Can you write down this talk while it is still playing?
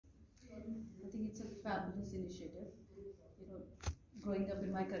think it's a fabulous initiative. You know, growing up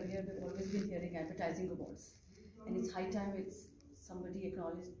in my career, we've always been hearing advertising awards, and it's high time somebody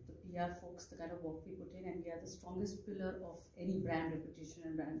acknowledged the PR folks, the kind of work we put in, and we are the strongest pillar of any brand reputation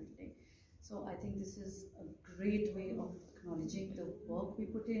and brand building. So I think this is a great way of acknowledging the work we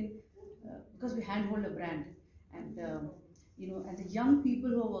put in, because we handhold a brand, and and the young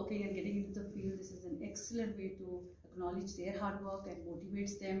people who are working and getting into the field, this is an excellent way to acknowledge their hard work and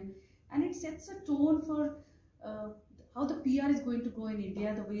motivates them, and it sets a tone for how the PR is going to go in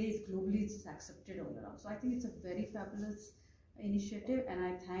India, the way globally it's accepted all around. So I think it's a very fabulous initiative, and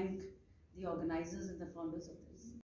I thank the organizers and the founders of this.